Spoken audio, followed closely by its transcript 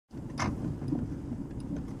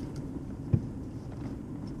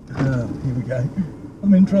Here we go.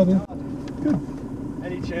 I'm in trouble. Good.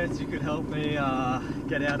 Any chance you could help me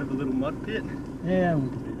get out of a little mud pit? Yeah, we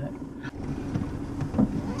can do that.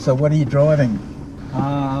 So what are you driving?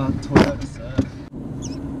 Toyota Surf.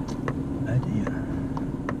 Oh dear.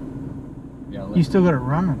 Yeah, You still got it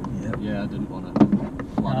running? Yep. Yeah, I didn't want to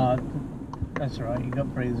flood it. That's all right, you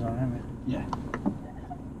got breathers on, haven't you? Yeah.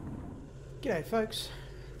 G'day folks,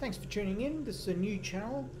 thanks for tuning in. This is a new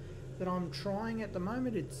channel that I'm trying at the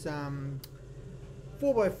moment. It's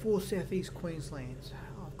 4x4 Southeast Queensland.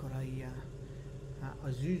 I've got a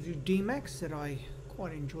Isuzu D-Max that I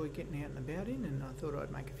quite enjoy getting out and about in, and I thought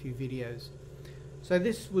I'd make a few videos. So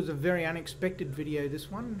this was a very unexpected video, this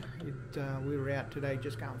one. We were out today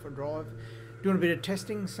just going for a drive, doing a bit of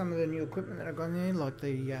testing, some of the new equipment that I've got in there, like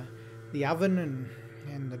the oven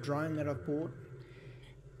and the drone that I've bought.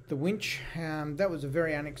 The winch, that was a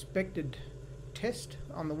very unexpected test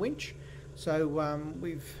on the winch. So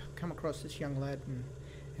we've come across this young lad,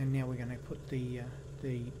 and now we're going to put the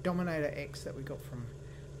Dominator X that we got from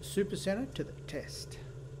the Supacentre to the test.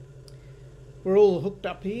 We're all hooked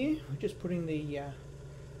up here. We're just putting the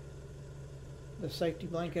safety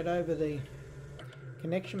blanket over the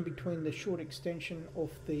connection between the short extension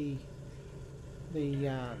of the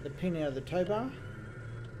pin out of the tow bar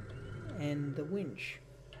and the winch.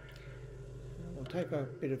 We'll take a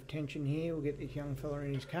bit of tension here. We'll get this young fella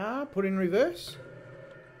in his car, put in reverse,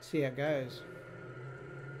 see how it goes.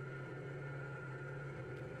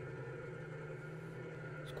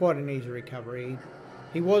 It's quite an easy recovery.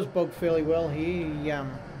 He was bogged fairly well here.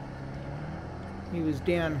 He was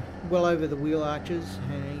down well over the wheel arches,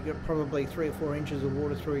 and he got probably 3 or 4 inches of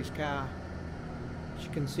water through his car. As you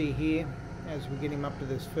can see here, as we get him up to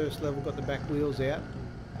this first level, got the back wheels out.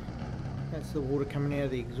 That's the water coming out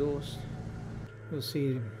of the exhaust. You'll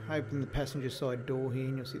see him open the passenger side door here,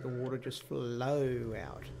 and you'll see the water just flow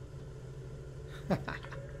out.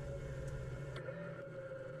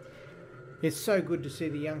 It's so good to see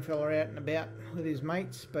the young fella out and about with his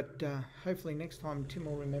mates, but hopefully next time Tim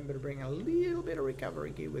will remember to bring a little bit of recovery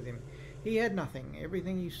gear with him. He had nothing.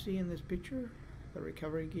 Everything you see in this picture, the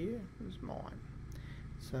recovery gear, was mine.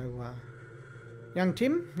 So, young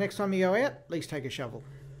Tim, next time you go out, at least take a shovel.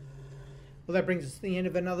 Well, that brings us to the end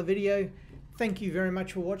of another video. Thank you very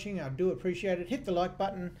much for watching. I do appreciate it. Hit the like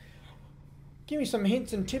button. Give me some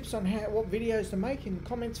hints and tips on what videos to make in the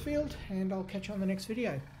comments field, and I'll catch you on the next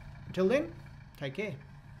video. Until then, take care.